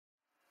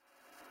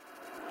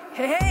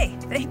Hey,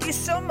 thank you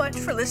so much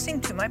for listening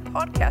to my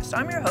podcast.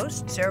 I'm your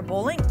host, Sarah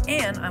Bowling,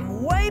 and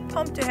I'm way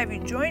pumped to have you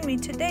join me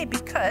today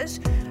because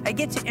I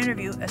get to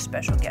interview a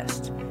special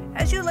guest.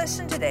 As you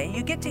listen today,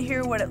 you get to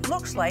hear what it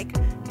looks like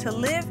to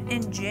live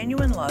in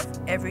genuine love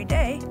every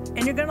day,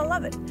 and you're going to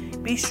love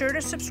it. Be sure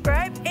to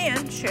subscribe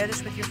and share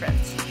this with your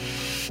friends.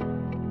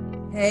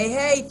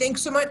 Hey,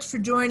 thanks so much for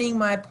joining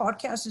my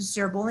podcast. This is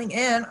Sarah Bowling,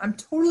 and I'm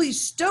totally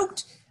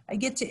stoked I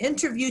get to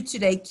interview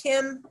today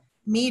Kim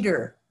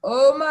Meter.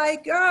 Oh my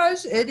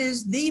gosh, it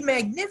is the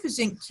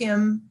magnificent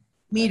Kim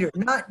Meter,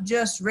 not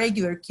just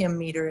regular Kim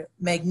Meter,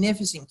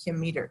 magnificent Kim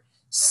Meter.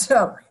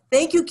 So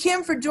thank you,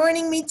 Kim, for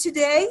joining me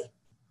today.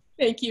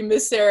 Thank you,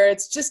 Miss Sarah.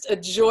 It's just a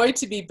joy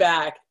to be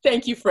back.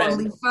 Thank you, friend.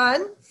 Totally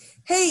fun.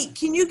 Hey,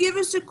 can you give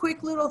us a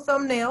quick little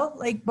thumbnail,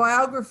 like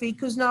biography,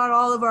 because not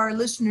all of our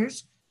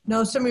listeners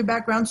know some of your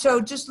background. So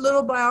just a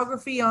little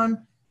biography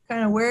on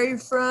kind of where you're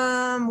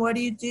from, what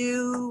do you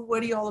do,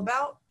 what are you all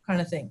about, kind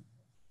of thing.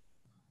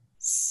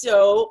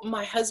 So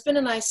my husband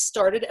and I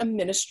started a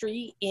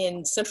ministry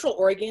in Central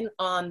Oregon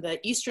on the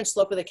eastern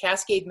slope of the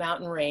Cascade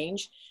Mountain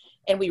Range,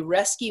 and we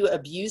rescue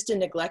abused and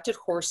neglected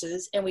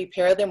horses, and we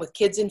pair them with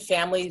kids and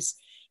families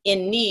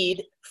in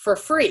need for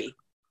free.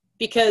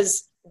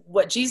 Because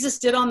what Jesus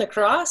did on the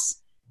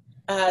cross,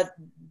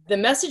 the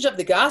message of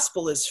the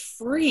gospel is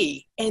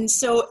free, and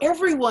so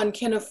everyone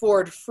can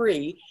afford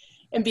free.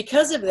 And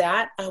because of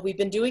that, we've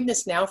been doing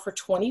this now for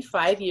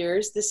 25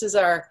 years. This is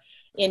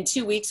in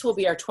 2 weeks will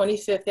be our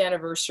 25th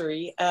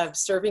anniversary of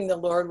serving the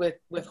Lord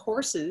with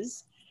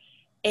horses.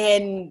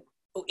 And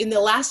in the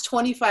last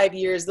 25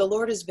 years, the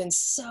Lord has been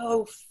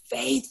so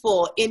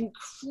faithful in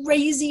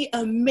crazy,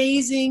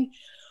 amazing,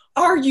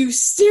 are you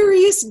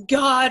serious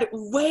God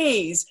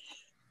ways.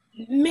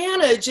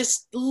 Manna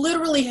just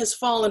literally has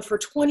fallen for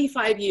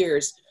 25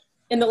 years.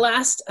 In the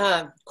last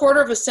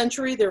quarter of a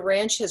century, the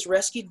ranch has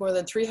rescued more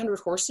than 300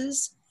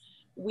 horses.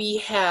 We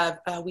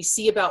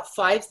see about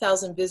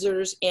 5,000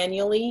 visitors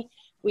annually.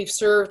 We've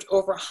served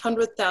over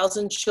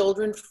 100,000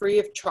 children free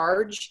of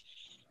charge.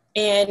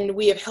 And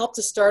we have helped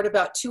to start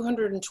about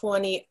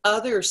 220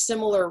 other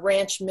similar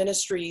ranch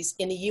ministries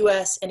in the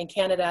U.S. and in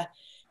Canada,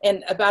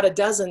 and about a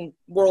dozen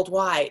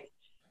worldwide.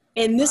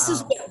 And this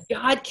is what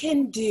God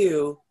can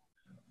do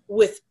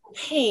with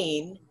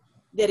pain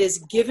that is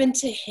given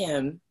to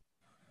him.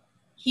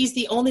 He's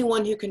the only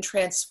one who can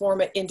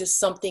transform it into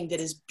something that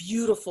is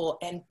beautiful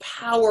and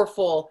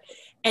powerful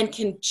and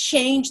can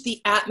change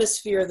the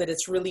atmosphere that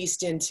it's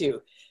released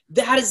into.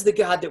 That is the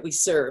God that we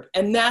serve.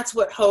 And that's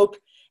what hope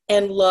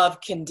and love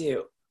can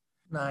do.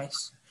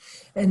 Nice.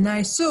 And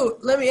nice. So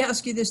let me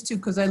ask you this too,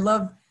 because I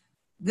love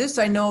this.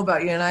 I know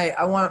about you, and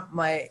I want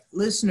my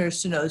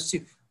listeners to know this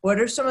too.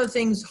 What are some of the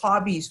things,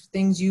 hobbies,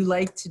 things you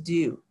like to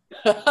do?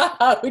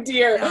 Oh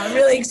dear. Yeah, I'm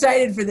really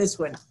excited for this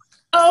one.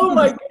 Oh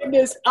my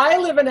goodness. I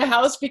live in a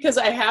house because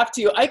I have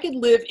to. I could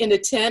live in a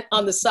tent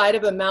on the side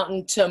of a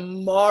mountain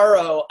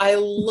tomorrow. I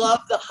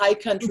love the high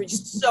country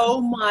so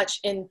much.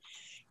 And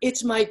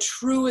it's my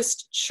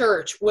truest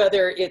church,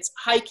 whether it's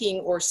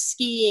hiking or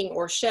skiing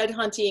or shed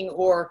hunting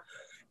or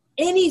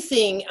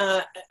anything.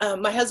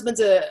 My husband's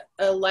a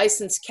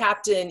licensed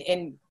captain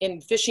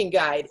and fishing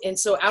guide. And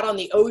so out on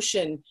the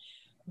ocean,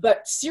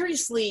 but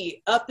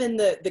seriously, up in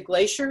the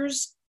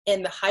glaciers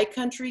and the high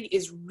country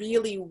is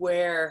really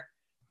where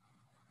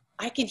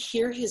I can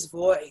hear his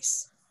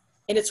voice,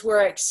 and it's where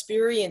I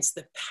experience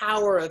the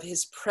power of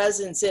his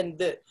presence and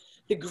the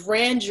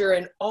grandeur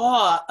and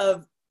awe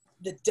of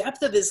the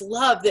depth of his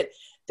love that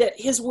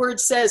his word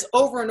says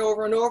over and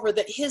over and over,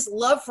 that his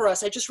love for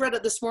us, I just read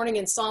it this morning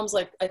in Psalms,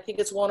 like I think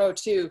it's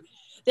 102,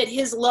 that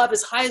his love,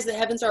 as high as the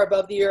heavens are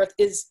above the earth,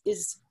 is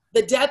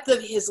the depth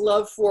of his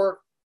love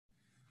for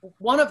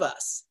one of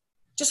us,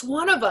 just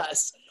one of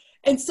us.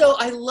 And so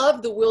I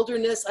love the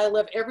wilderness. I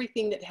love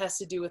everything that has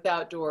to do with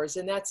outdoors.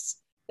 And that's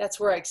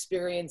where I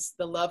experience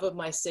the love of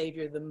my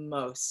Savior the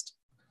most.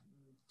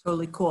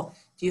 Totally cool.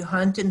 Do you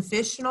hunt and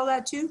fish and all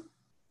that too?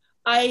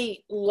 I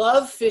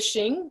love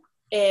fishing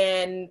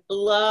and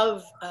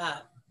love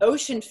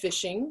ocean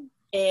fishing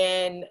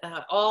and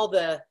all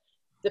the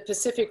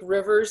Pacific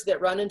rivers that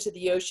run into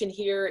the ocean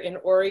here in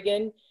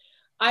Oregon.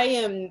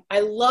 I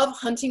love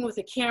hunting with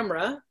a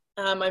camera.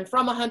 I'm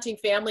from a hunting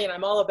family and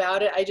I'm all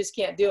about it. I just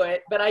can't do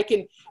it, but I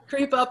can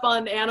creep up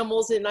on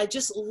animals and I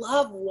just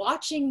love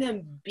watching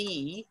them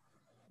be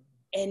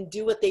and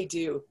do what they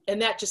do. And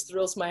that just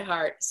thrills my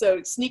heart.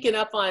 So sneaking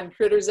up on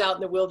critters out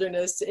in the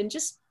wilderness and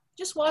just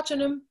watching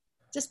them,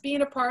 just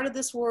being a part of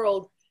this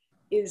world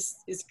is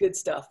good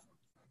stuff.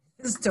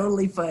 It's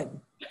totally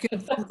fun.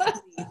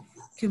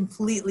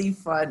 Completely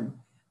fun.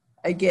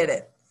 I get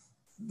it.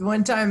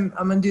 One time,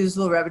 I'm going to do this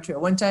little rabbit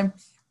trail. One time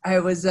I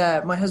was,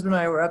 my husband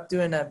and I were up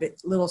doing a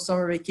little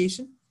summer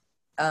vacation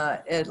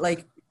at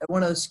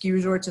one of those ski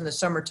resorts in the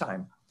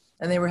summertime.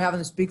 And they were having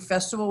this big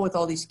festival with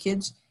all these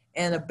kids,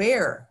 and a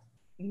bear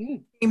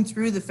came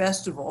through the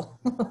festival.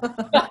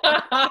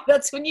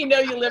 That's when you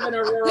know you live in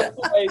a rural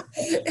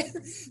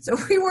place. So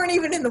we weren't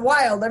even in the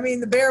wild. I mean,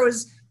 the bear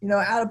was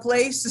out of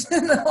place.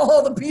 And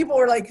all the people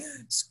were like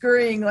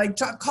scurrying like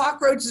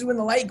cockroaches when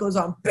the light goes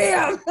on.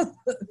 Bam!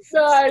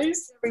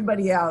 Nice.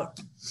 Everybody out.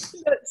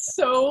 That's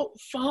so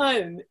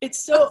fun.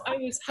 I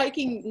was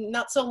hiking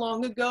not so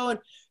long ago and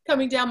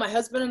coming down, my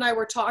husband and I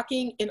were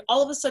talking, and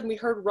all of a sudden we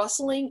heard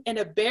rustling, and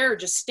a bear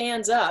just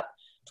stands up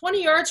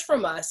 20 yards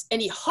from us,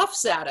 and he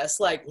huffs at us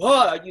like,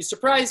 whoa, you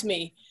surprised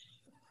me.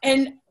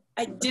 And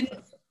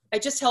I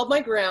just held my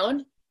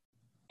ground,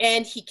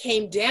 and he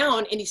came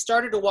down and he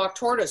started to walk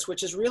toward us,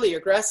 which is really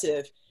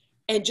aggressive,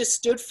 and just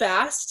stood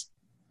fast.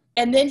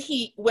 And then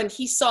when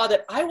he saw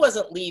that I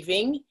wasn't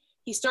leaving,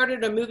 he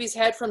started to move his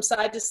head from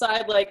side to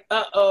side like,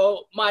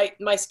 uh-oh,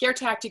 my scare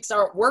tactics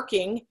aren't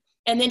working.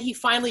 And then he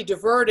finally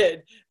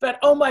diverted. But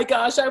oh my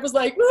gosh, I was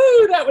like,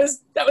 woo, that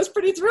was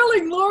pretty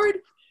thrilling, Lord.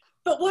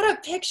 But what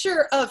a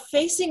picture of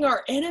facing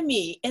our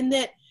enemy, and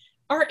that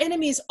our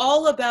enemy is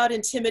all about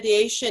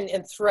intimidation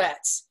and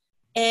threats.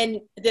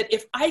 And that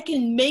if I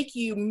can make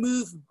you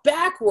move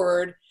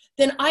backward,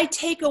 then I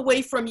take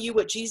away from you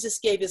what Jesus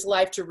gave his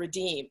life to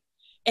redeem.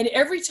 And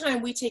every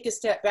time we take a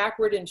step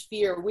backward in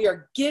fear, we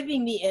are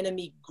giving the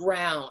enemy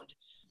ground.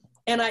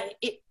 And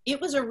it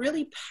was a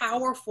really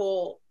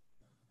powerful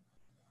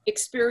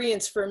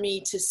experience for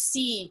me to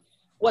see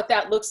what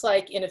that looks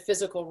like in a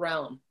physical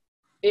realm.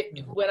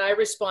 When I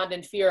respond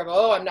in fear of,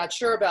 oh, I'm not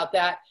sure about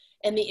that,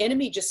 and the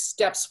enemy just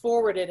steps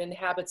forward and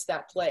inhabits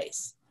that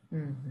place.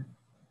 Mm-hmm.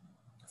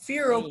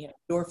 Fear opens the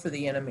door for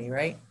the enemy,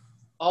 right?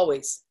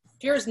 Always.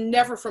 Fear is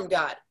never from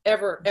God,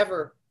 ever,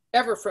 ever,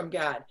 ever from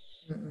God.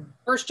 Mm-mm.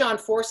 1 John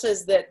 4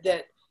 says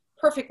that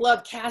perfect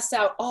love casts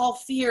out all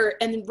fear.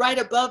 And then right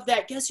above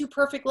that, guess who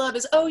perfect love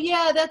is? Oh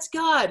yeah, that's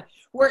God.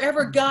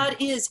 Wherever God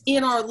is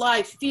in our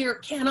life, fear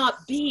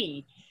cannot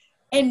be.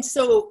 And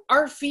so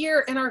our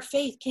fear and our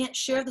faith can't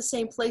share the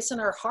same place in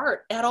our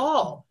heart at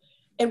all.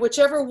 And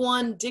whichever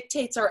one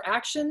dictates our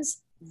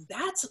actions,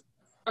 that's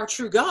our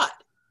true God.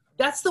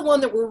 That's the one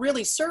that we're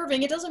really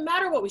serving. It doesn't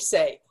matter what we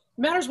say.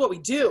 It matters what we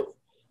do.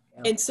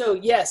 Yeah. And so,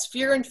 yes,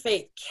 fear and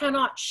faith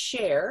cannot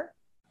share.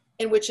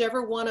 And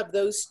whichever one of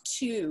those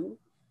two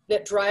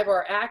that drive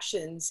our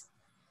actions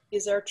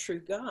is our true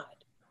God.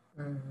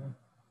 Mm-hmm.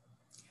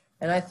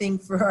 And I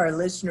think for our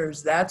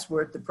listeners, that's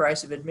worth the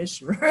price of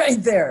admission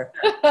right there.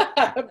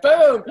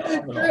 Boom.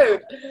 True.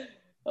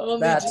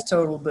 That's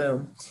total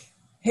boom.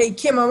 Hey,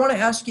 Kim, I want to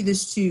ask you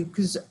this too,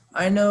 because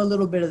I know a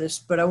little bit of this,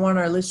 but I want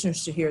our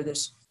listeners to hear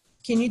this.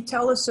 Can you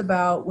tell us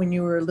about when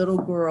you were a little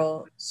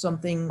girl,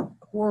 something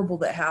horrible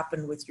that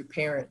happened with your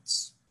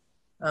parents?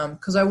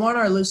 Because I want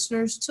our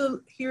listeners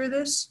to hear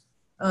this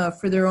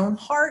for their own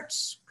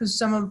hearts, because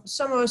some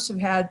of us have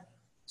had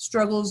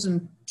struggles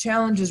and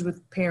challenges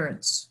with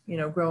parents,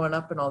 growing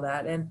up and all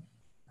that. And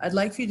I'd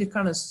like for you to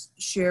kind of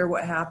share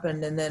what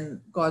happened and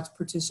then God's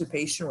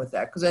participation with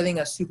that, because I think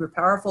that's super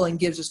powerful and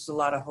gives us a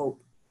lot of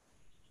hope.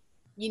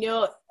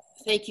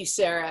 Thank you,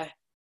 Sarah.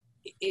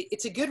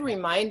 It's a good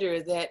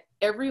reminder that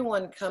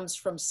everyone comes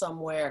from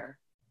somewhere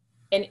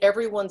and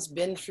everyone's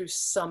been through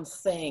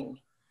something.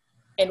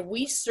 And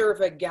we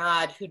serve a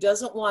God who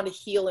doesn't want to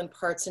heal in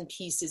parts and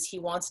pieces. He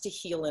wants to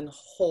heal in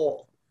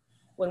whole.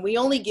 When we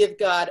only give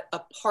God a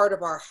part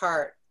of our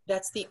heart,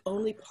 that's the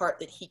only part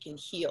that he can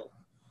heal.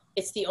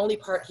 It's the only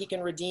part he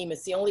can redeem.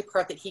 It's the only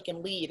part that he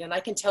can lead. And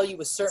I can tell you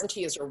with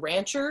certainty as a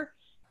rancher,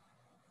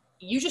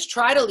 you just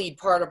try to lead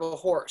part of a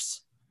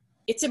horse.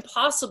 It's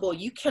impossible.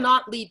 You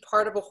cannot lead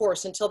part of a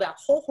horse until that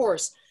whole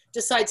horse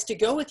decides to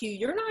go with you.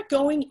 You're not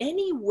going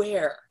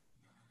anywhere.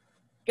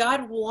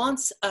 God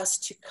wants us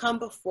to come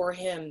before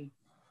him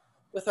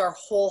with our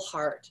whole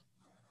heart,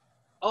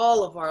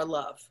 all of our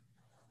love.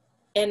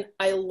 And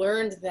I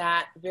learned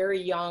that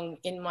very young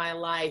in my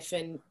life,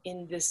 and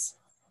in this,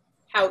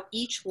 how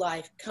each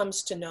life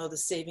comes to know the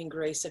saving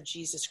grace of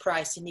Jesus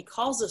Christ. And he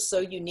calls us so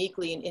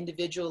uniquely and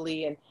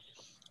individually. And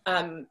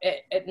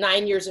at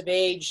 9 years of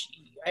age,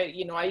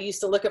 I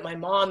used to look at my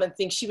mom and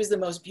think she was the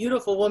most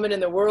beautiful woman in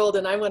the world.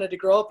 And I wanted to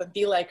grow up and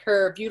be like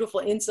her,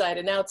 beautiful inside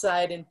and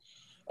outside.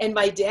 And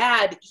my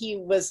dad, he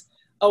was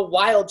a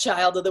wild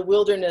child of the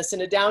wilderness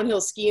and a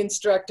downhill ski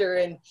instructor.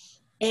 And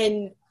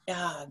in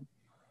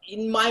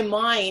my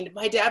mind,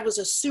 my dad was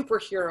a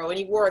superhero and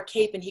he wore a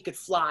cape and he could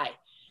fly.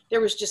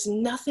 There was just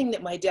nothing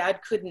that my dad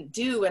couldn't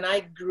do. And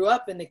I grew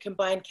up in the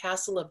combined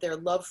castle of their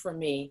love for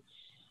me.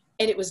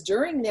 And it was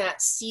during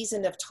that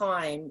season of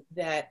time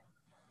that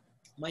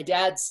my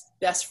dad's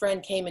best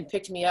friend came and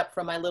picked me up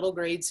from my little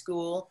grade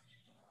school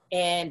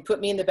and put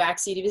me in the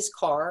backseat of his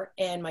car,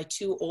 and my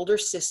two older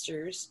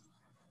sisters,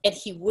 and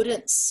he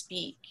wouldn't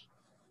speak.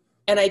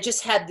 And I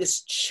just had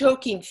this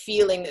choking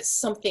feeling that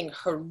something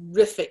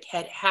horrific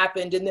had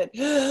happened and that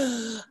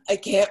I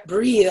can't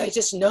breathe. I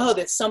just know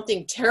that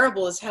something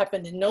terrible has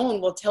happened and no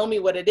one will tell me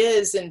what it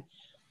is. And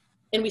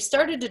we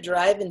started to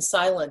drive in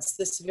silence,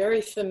 this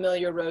very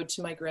familiar road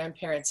to my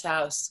grandparents'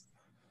 house,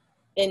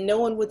 and no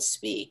one would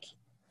speak.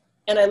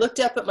 And I looked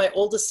up at my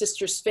oldest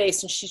sister's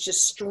face and she's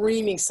just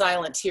streaming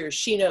silent tears.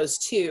 She knows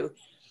too.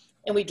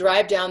 And we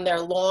drive down their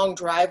long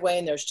driveway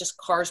and there's just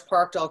cars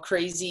parked all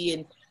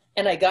crazy.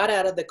 And I got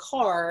out of the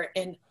car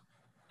and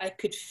I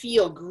could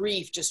feel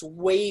grief just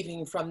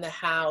waving from the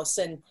house.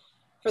 And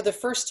for the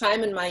first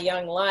time in my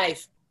young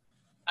life,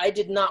 I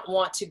did not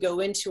want to go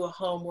into a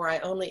home where I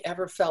only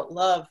ever felt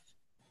love,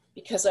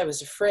 because I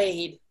was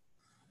afraid.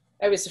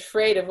 I was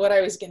afraid of what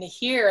I was going to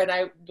hear. And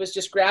I was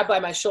just grabbed by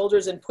my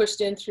shoulders and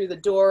pushed in through the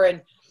door.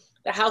 And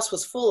the house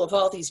was full of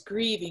all these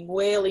grieving,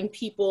 wailing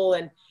people.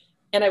 And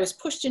I was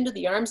pushed into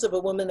the arms of a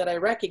woman that I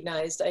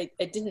recognized. I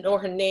didn't know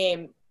her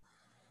name,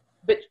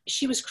 but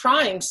she was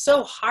crying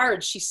so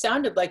hard. She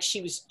sounded like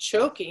she was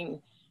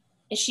choking.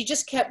 And she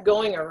just kept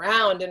going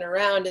around and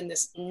around in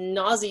this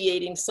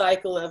nauseating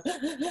cycle of,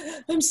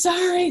 I'm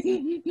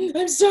sorry,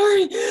 I'm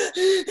sorry,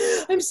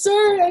 I'm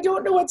sorry. I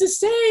don't know what to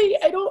say.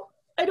 I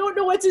don't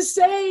know what to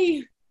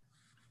say.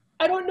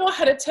 I don't know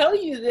how to tell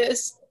you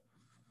this.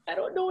 I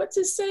don't know what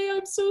to say.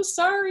 I'm so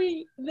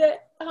sorry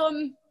that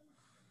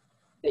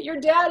your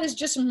dad has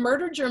just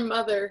murdered your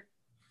mother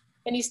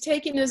and he's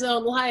taken his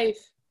own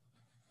life.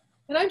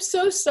 And I'm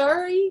so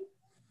sorry.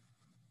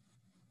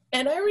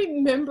 And I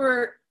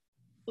remember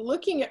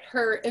looking at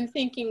her and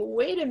thinking,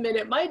 wait a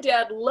minute, my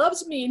dad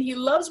loves me and he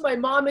loves my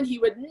mom and he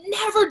would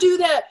never do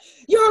that.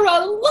 You're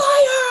a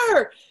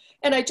liar.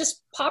 And I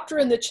just popped her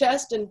in the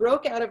chest and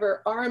broke out of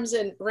her arms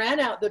and ran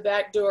out the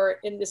back door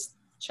in this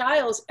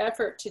child's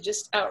effort to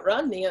just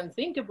outrun the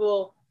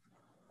unthinkable,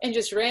 and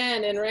just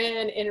ran and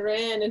ran and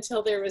ran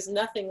until there was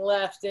nothing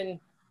left. And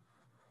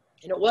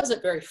it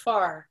wasn't very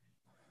far.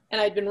 And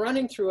I'd been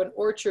running through an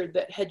orchard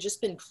that had just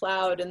been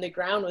plowed and the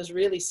ground was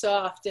really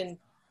soft. And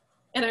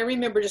I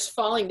remember just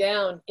falling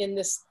down in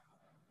this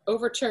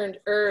overturned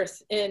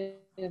earth and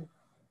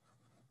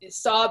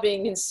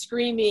sobbing and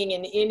screaming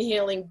and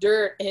inhaling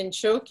dirt and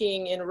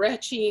choking and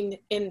retching.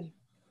 And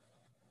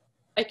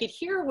I could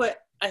hear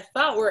what I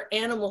thought were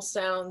animal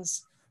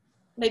sounds.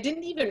 And I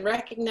didn't even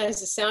recognize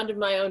the sound of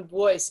my own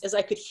voice, as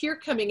I could hear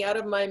coming out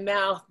of my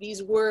mouth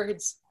these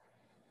words,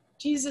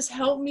 Jesus,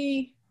 help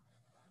me.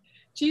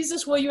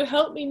 Jesus, will you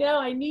help me now?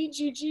 I need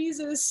you,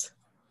 Jesus.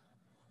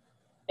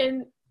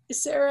 And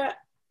Sarah,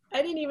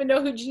 I didn't even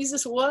know who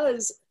Jesus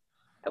was.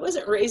 I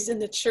wasn't raised in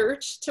the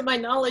church. To my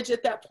knowledge,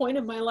 at that point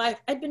in my life,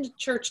 I'd been to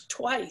church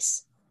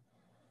twice.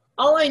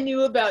 All I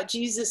knew about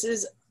Jesus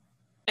is,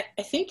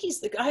 I think he's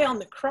the guy on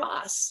the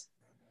cross.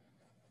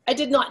 I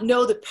did not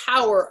know the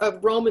power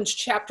of Romans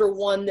chapter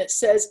 1 that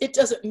says it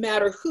doesn't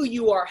matter who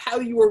you are, how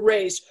you were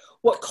raised,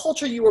 what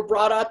culture you were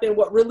brought up in,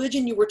 what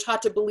religion you were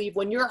taught to believe.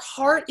 When your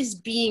heart is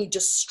being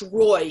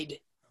destroyed,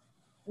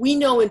 we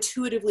know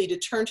intuitively to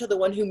turn to the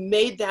one who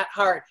made that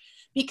heart,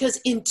 because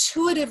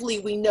intuitively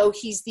we know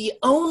he's the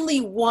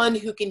only one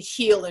who can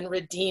heal and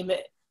redeem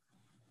it.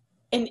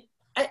 And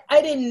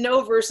I didn't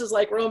know verses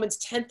like Romans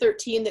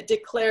 10:13 that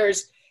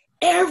declares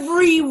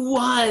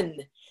everyone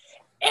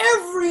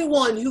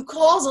who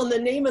calls on the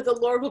name of the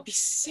Lord will be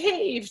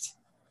saved.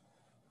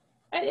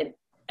 I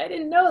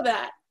didn't know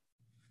that.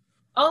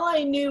 All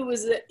I knew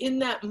was that in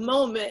that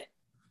moment,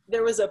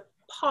 there was a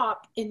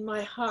pop in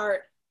my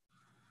heart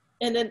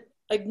and an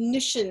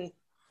ignition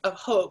of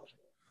hope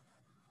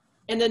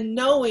and a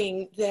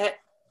knowing that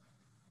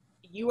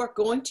you are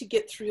going to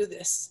get through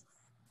this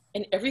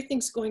and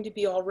everything's going to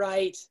be all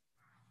right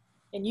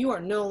and you are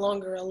no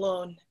longer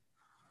alone.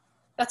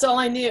 That's all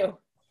I knew.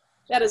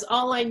 That is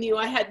all I knew.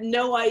 I had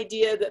no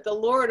idea that the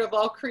Lord of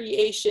all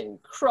creation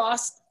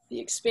crossed the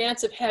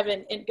expanse of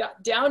heaven and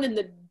got down in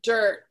the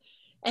dirt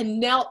and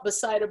knelt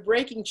beside a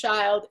breaking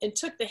child and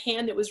took the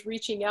hand that was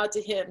reaching out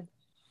to him.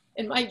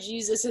 And my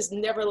Jesus has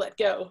never let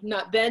go.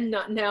 Not then,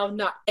 not now,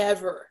 not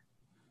ever.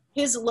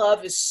 His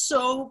love is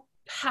so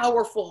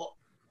powerful,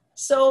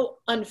 so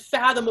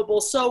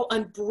unfathomable, so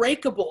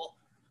unbreakable,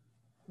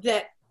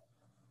 that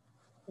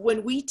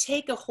when we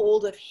take a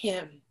hold of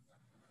him,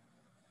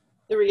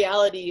 the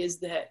reality is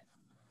that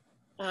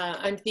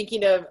I'm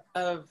thinking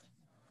of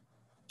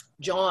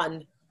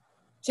John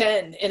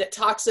 10, and it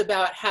talks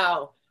about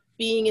how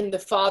being in the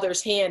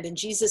Father's hand, and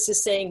Jesus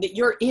is saying that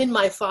you're in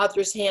my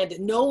Father's hand,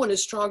 and no one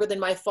is stronger than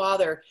my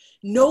Father.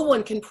 No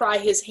one can pry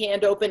his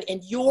hand open,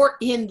 and you're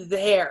in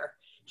there.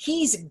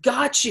 He's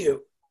got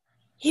you.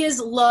 His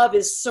love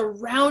is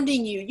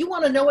surrounding you. You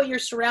want to know what you're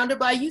surrounded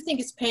by? You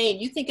think it's pain.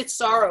 You think it's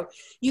sorrow.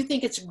 You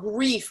think it's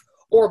grief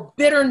or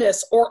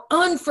bitterness or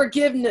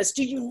unforgiveness.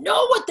 Do you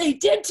know what they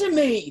did to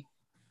me?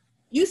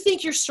 You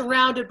think you're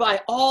surrounded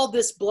by all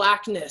this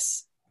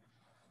blackness.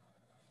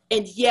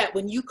 And yet,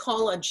 when you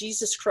call on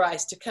Jesus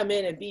Christ to come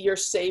in and be your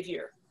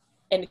Savior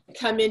and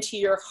come into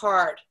your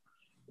heart,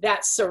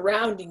 that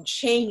surrounding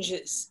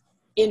changes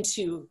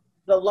into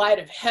the light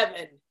of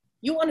heaven.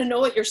 You want to know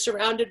what you're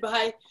surrounded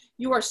by?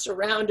 You are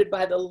surrounded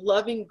by the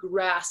loving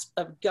grasp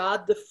of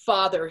God the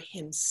Father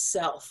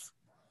himself.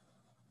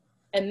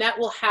 And that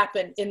will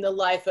happen in the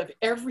life of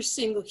every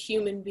single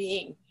human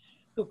being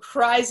who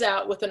cries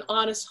out with an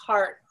honest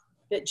heart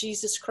that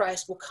Jesus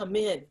Christ will come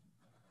in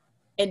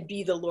and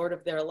be the Lord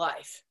of their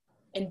life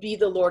and be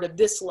the Lord of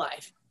this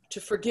life,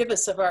 to forgive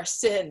us of our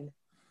sin,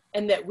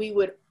 and that we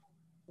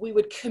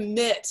would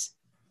commit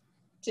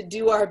to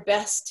do our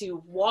best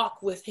to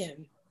walk with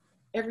him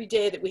every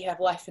day that we have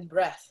life and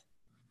breath.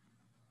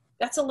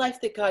 That's a life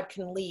that God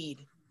can lead.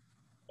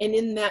 And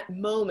in that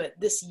moment,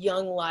 this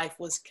young life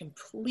was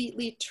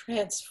completely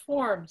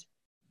transformed.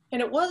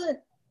 And it wasn't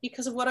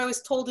because of what I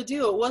was told to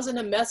do. It wasn't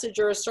a message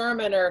or a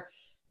sermon or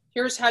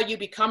here's how you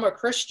become a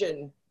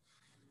Christian.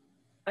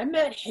 I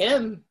met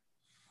him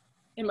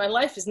and my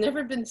life has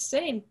never been the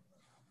same.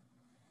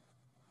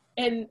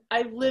 And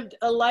I've lived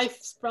a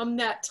life from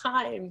that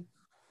time.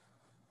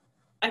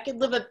 I could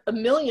live a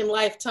million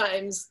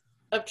lifetimes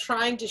of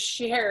trying to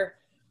share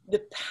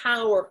the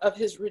power of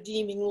his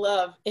redeeming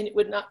love, and it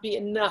would not be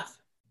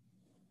enough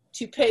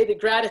to pay the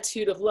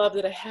gratitude of love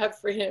that I have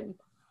for him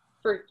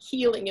for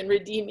healing and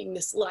redeeming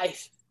this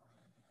life.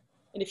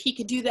 And if he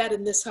can do that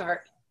in this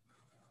heart,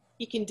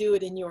 he can do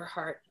it in your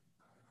heart,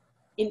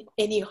 in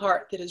any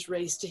heart that is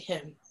raised to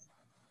him.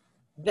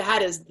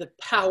 That is the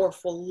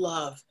powerful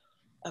love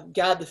of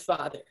God the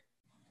Father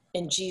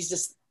and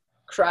Jesus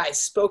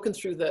Christ, spoken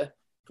through the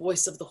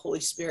voice of the Holy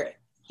Spirit.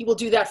 He will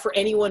do that for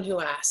anyone who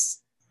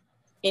asks.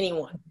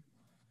 Anyone.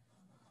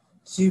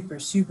 Super,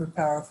 super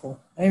powerful.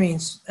 I mean,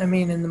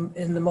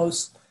 in the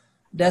most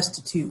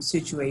destitute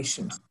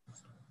situation.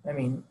 I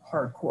mean,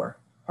 hardcore.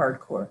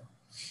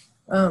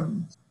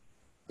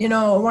 You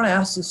know, I want to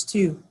ask this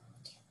too.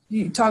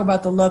 You talk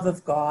about the love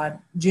of God,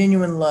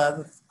 genuine love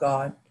of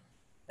God,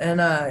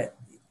 and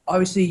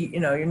obviously, you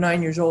know, you're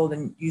 9 years old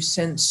and you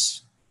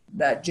sense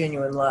that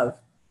genuine love.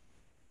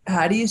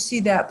 How do you see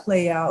that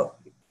play out,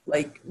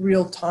 like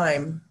real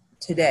time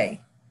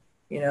today?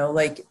 You know,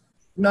 like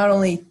not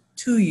only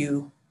to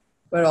you,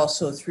 but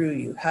also through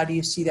you. How do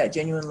you see that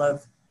genuine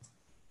love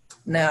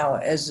now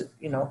as,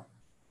 you know,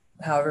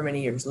 however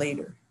many years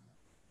later?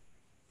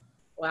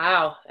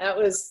 Wow, that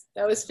was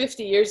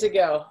 50 years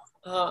ago.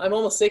 I'm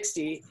almost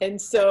 60.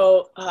 And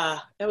so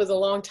that was a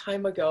long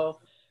time ago.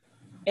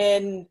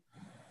 And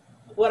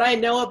what I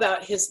know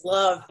about his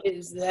love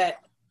is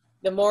that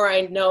the more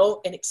I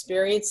know and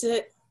experience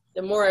it,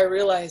 the more I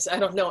realize I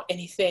don't know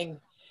anything,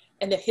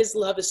 and that his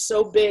love is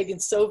so big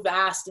and so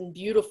vast and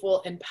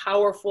beautiful and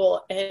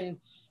powerful. And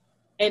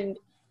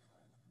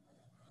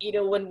you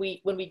know, when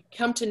we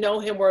come to know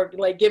him, we're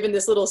like given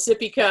this little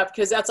sippy cup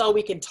because that's all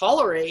we can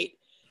tolerate,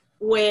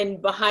 when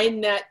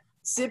behind that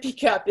sippy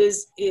cup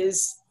is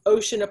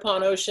ocean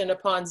upon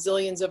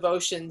zillions of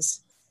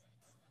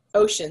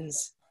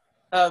oceans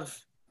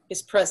of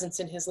his presence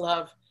and his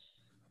love.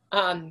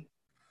 I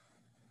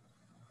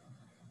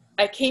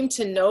came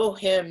to know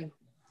him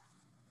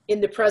in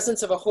the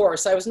presence of a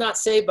horse. I was not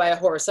saved by a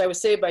horse. I was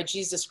saved by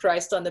Jesus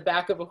Christ on the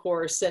back of a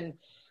horse. And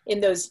in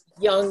those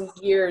young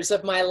years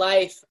of my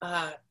life,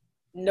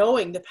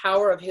 knowing the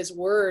power of his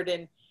word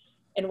and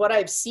what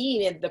I've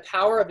seen in the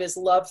power of his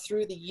love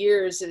through the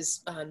years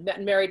is met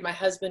and married my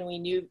husband.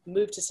 We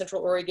moved to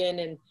Central Oregon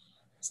and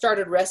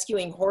started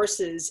rescuing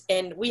horses.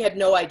 And we had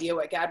no idea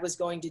what God was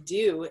going to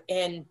do.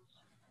 And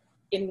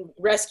in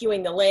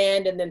rescuing the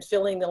land and then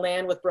filling the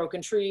land with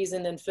broken trees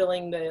and then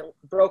filling the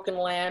broken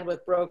land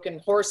with broken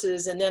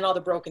horses. And then all the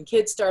broken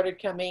kids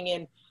started coming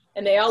in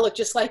and they all looked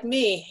just like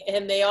me.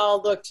 And they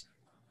all looked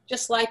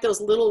just like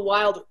those little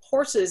wild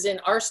horses in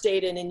our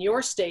state and in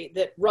your state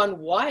that run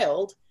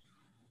wild.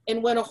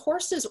 And when a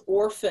horse is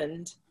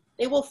orphaned,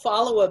 they will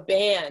follow a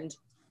band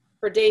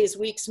for days,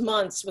 weeks,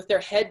 months with their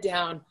head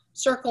down,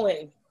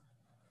 circling,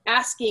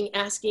 asking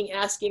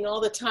all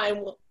the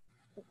time,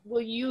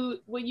 will you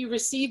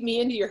receive me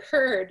into your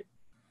herd?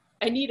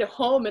 I need a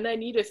home and I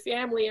need a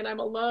family and I'm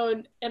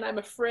alone and I'm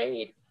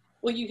afraid.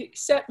 Will you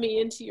accept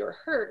me into your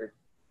herd?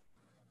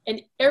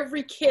 And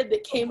every kid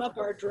that came up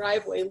our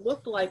driveway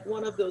looked like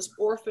one of those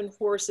orphan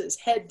horses,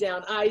 head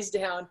down, eyes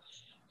down,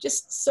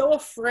 just so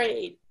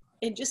afraid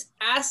and just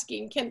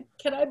asking,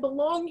 can I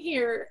belong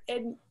here?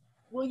 And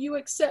will you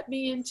accept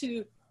me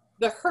into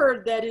the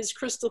herd that is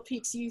Crystal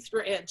Peaks Youth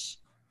Ranch?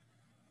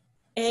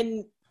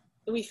 And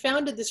we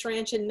founded this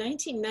ranch in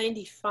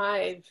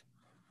 1995,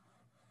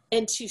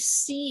 and to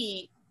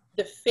see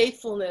the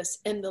faithfulness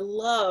and the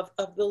love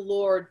of the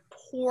Lord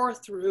pour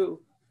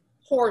through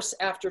horse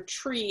after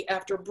tree,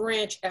 after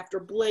branch, after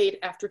blade,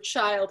 after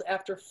child,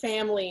 after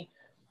family,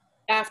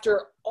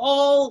 after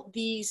all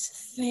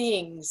these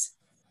things,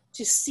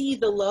 to see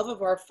the love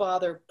of our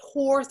Father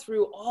pour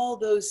through all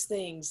those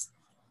things,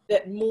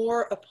 that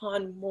more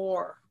upon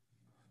more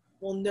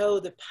will know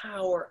the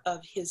power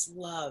of his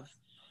love.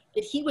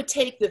 That he would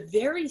take the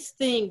very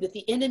thing that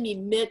the enemy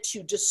meant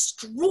to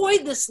destroy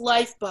this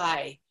life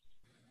by.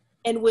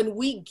 And when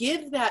we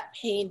give that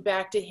pain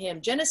back to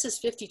him,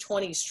 Genesis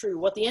 50:20 is true.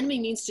 What the enemy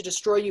means to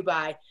destroy you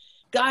by,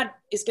 God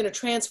is going to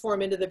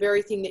transform into the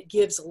very thing that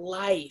gives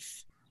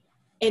life.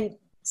 And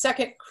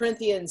 2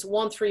 Corinthians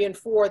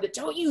 1:3-4, that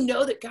don't you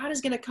know that God is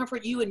going to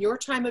comfort you in your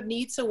time of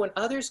need? So when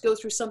others go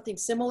through something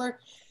similar,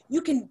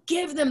 you can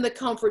give them the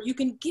comfort. You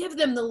can give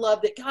them the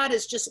love that God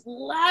has just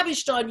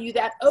lavished on you,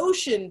 that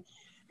ocean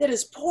that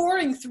is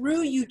pouring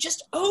through you.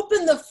 Just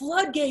open the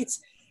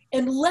floodgates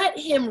and let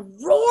him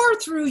roar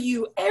through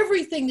you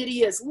everything that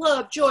he is: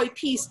 love, joy,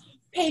 peace,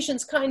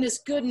 patience, kindness,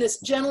 goodness,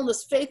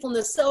 gentleness,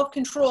 faithfulness,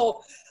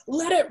 self-control.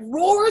 Let it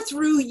roar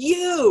through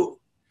you.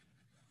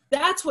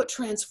 That's what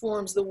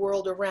transforms the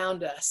world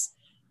around us.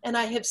 And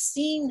I have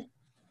seen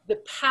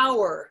the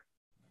power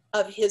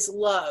of his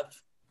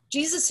love.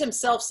 Jesus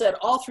himself said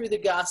all through the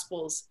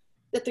Gospels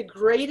that the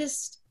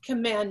greatest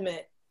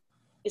commandment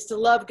is to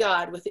love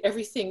God with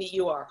everything that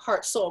you are,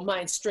 heart, soul,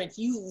 mind, strength.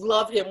 You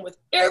love him with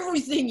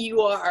everything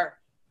you are.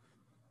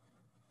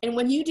 And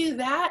when you do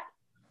that,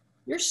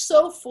 you're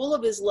so full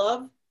of his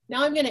love.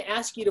 Now I'm going to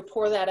ask you to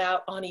pour that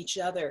out on each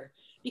other,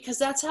 because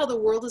that's how the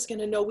world is going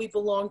to know we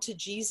belong to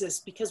Jesus,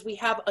 because we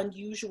have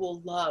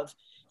unusual love.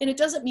 And it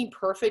doesn't mean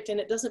perfect, and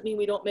it doesn't mean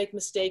we don't make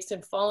mistakes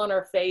and fall on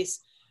our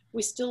face.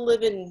 We still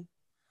live in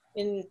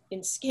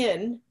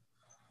skin.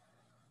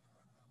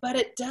 But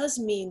it does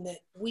mean that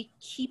we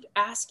keep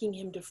asking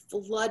him to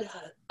flood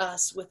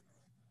us with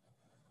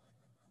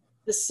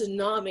the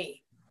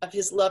tsunami of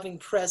his loving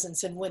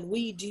presence. And when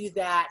we do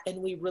that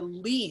and we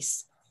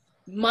release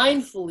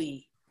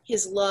mindfully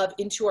his love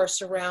into our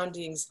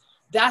surroundings,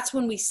 that's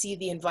when we see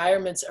the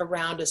environments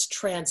around us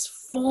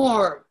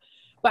transform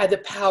by the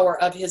power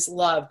of his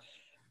love.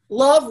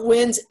 Love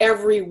wins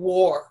every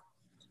war.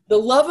 The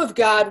love of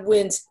God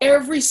wins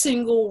every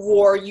single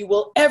war you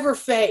will ever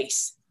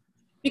face,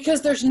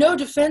 because there's no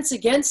defense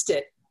against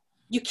it.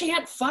 You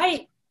can't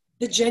fight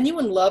the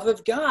genuine love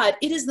of God.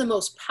 It is the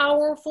most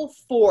powerful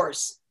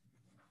force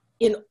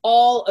in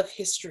all of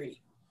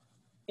history,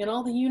 in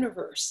all the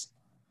universe.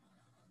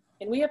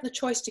 And we have the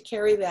choice to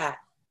carry that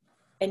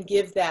and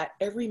give that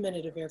every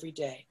minute of every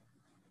day.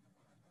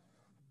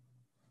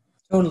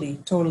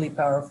 Totally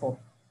powerful.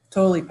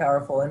 Totally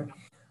powerful.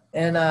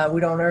 And we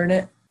don't earn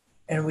it,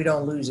 and we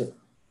don't lose it.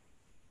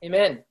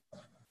 Amen.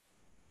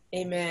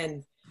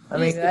 Amen. I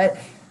mean,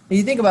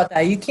 you think about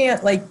that. You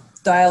can't like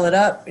dial it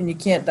up and you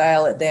can't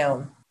dial it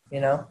down. You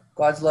know,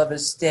 God's love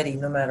is steady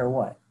no matter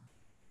what.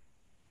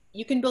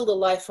 You can build a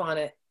life on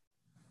it.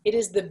 It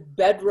is the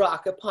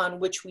bedrock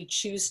upon which we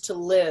choose to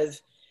live.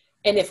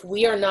 And if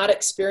we are not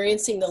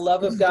experiencing the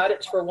love of God,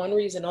 it's for one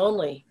reason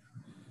only.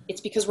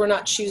 It's because we're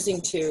not choosing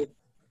to.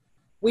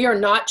 We are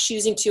not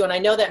choosing to. And I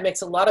know that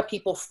makes a lot of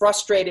people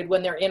frustrated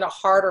when they're in a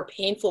hard or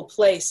painful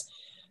place.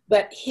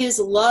 But his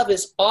love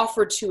is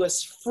offered to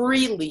us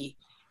freely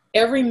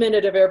every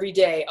minute of every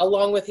day,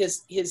 along with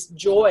his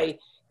joy,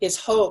 his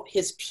hope,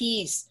 his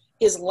peace,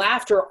 his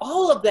laughter.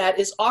 All of that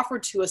is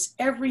offered to us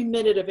every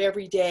minute of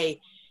every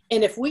day.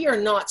 And if we are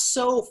not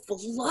so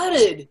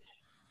flooded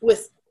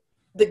with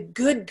the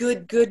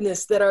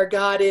goodness that our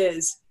God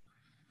is,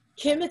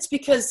 Kim, it's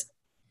because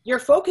your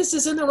focus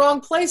is in the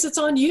wrong place. It's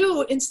on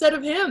you instead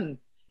of him.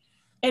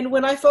 And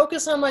when I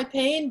focus on my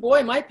pain,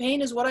 boy, my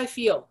pain is what I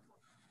feel.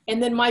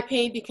 And then my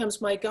pain becomes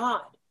my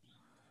God.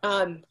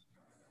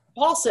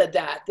 Paul said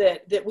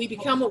that we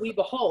become what we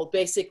behold,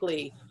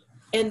 basically.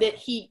 And that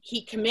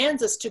he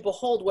commands us to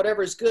behold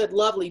whatever's good,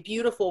 lovely,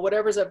 beautiful,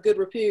 whatever's of good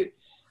repute,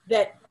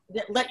 that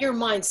let your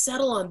mind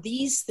settle on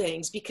these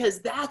things, because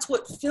that's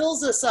what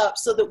fills us up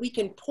so that we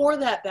can pour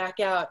that back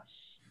out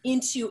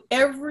into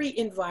every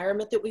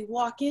environment that we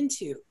walk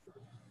into.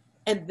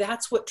 And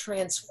that's what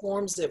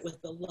transforms it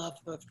with the love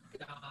of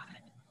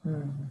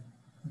God.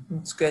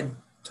 It's good.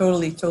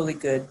 Totally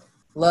good.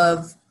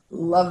 Love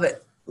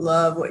it.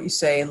 Love what you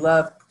say.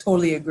 Love,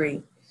 totally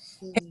agree.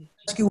 Hey,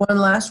 I'll ask you one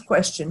last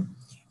question.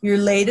 Your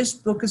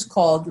latest book is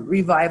called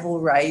Revival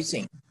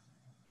Rising.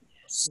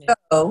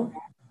 So,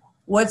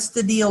 what's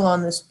the deal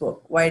on this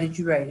book? Why did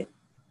you write it?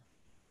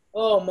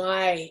 Oh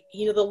my,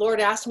 the Lord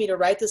asked me to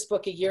write this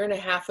book 1.5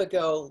 years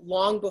ago,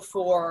 long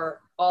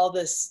before all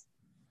this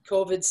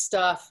COVID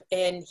stuff,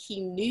 and he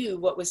knew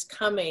what was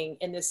coming.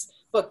 And this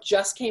book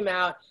just came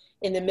out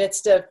in the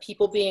midst of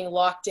people being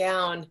locked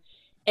down.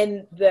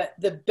 And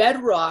the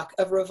bedrock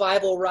of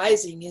Revival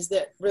Rising is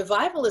that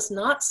revival is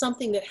not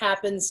something that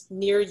happens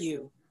near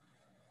you.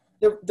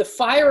 The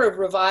fire of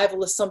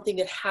revival is something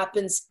that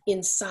happens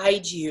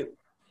inside you.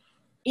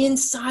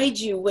 Inside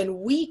you,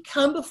 when we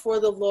come before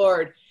the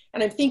Lord,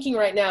 and I'm thinking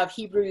right now of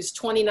Hebrews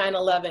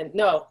 29:11.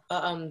 No,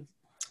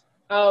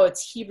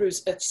 it's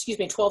Hebrews,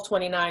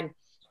 12:29,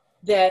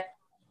 that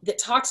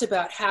talks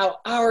about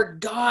how our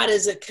God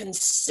is a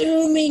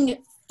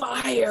consuming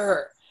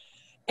fire.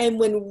 And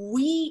when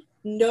we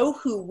know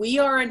who we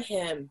are in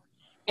him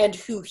and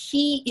who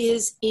he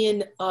is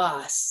in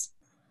us,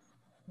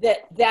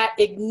 that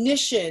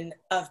ignition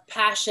of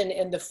passion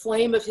and the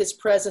flame of his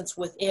presence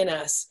within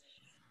us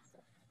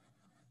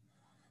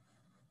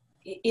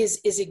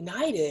is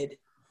ignited.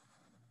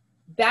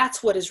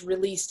 That's what is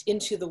released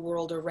into the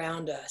world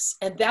around us.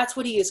 And that's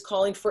what he is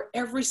calling for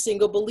every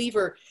single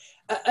believer.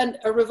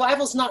 A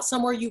revival is not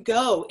somewhere you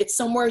go. It's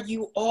somewhere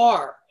you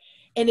are.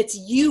 And it's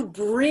you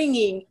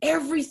bringing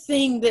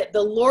everything that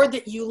the Lord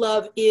that you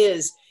love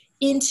is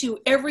into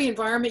every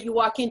environment you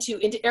walk into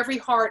every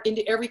heart,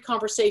 into every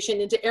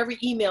conversation, into every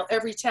email,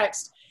 every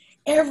text,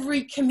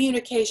 every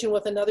communication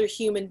with another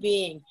human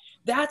being.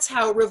 That's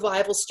how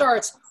revival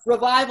starts.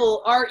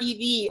 Revival,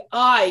 R-E-V-I-V-A-L.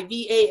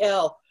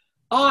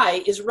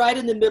 I is right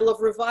in the middle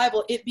of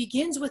revival. It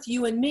begins with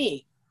you and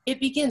me. It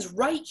begins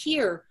right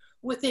here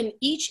within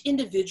each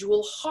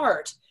individual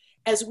heart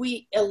as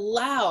we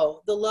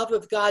allow the love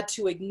of God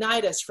to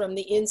ignite us from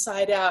the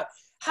inside out.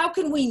 How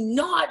can we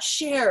not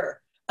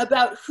share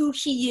about who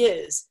he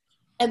is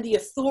and the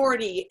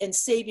authority and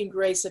saving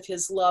grace of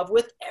his love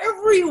with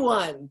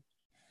everyone.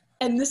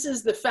 And this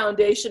is the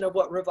foundation of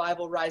what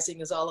Revival Rising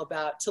is all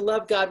about, to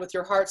love God with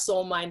your heart,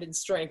 soul, mind, and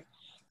strength,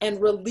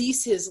 and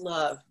release his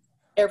love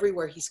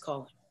everywhere he's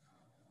calling.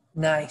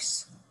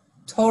 Nice.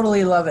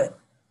 Totally love it.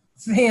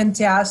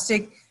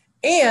 Fantastic.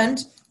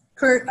 And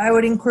Kurt, I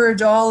would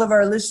encourage all of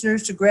our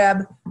listeners to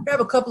grab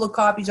a couple of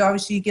copies.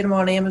 Obviously, you get them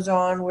on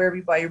Amazon, wherever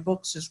you buy your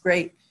books is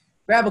great.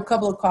 Grab a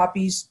couple of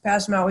copies,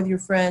 pass them out with your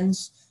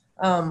friends.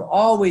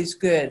 Always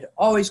good.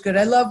 Always good.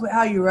 I love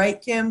how you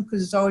write, Kim,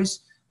 because it's always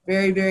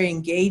very, very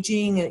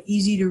engaging and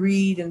easy to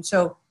read.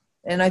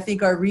 And I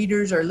think our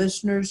readers, our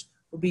listeners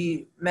will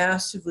be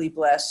massively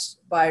blessed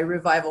by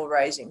Revival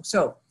Rising.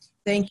 So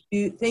thank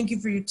you. Thank you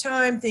for your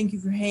time. Thank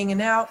you for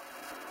hanging out.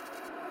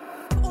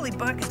 Holy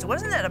buckets,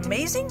 wasn't that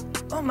amazing?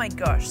 Oh my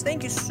gosh,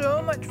 thank you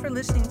so much for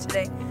listening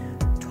today.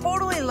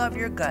 Totally love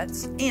your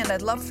guts, and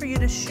I'd love for you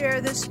to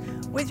share this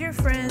with your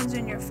friends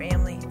and your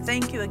family.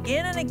 Thank you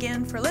again and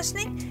again for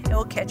listening, and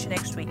we'll catch you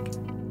next week.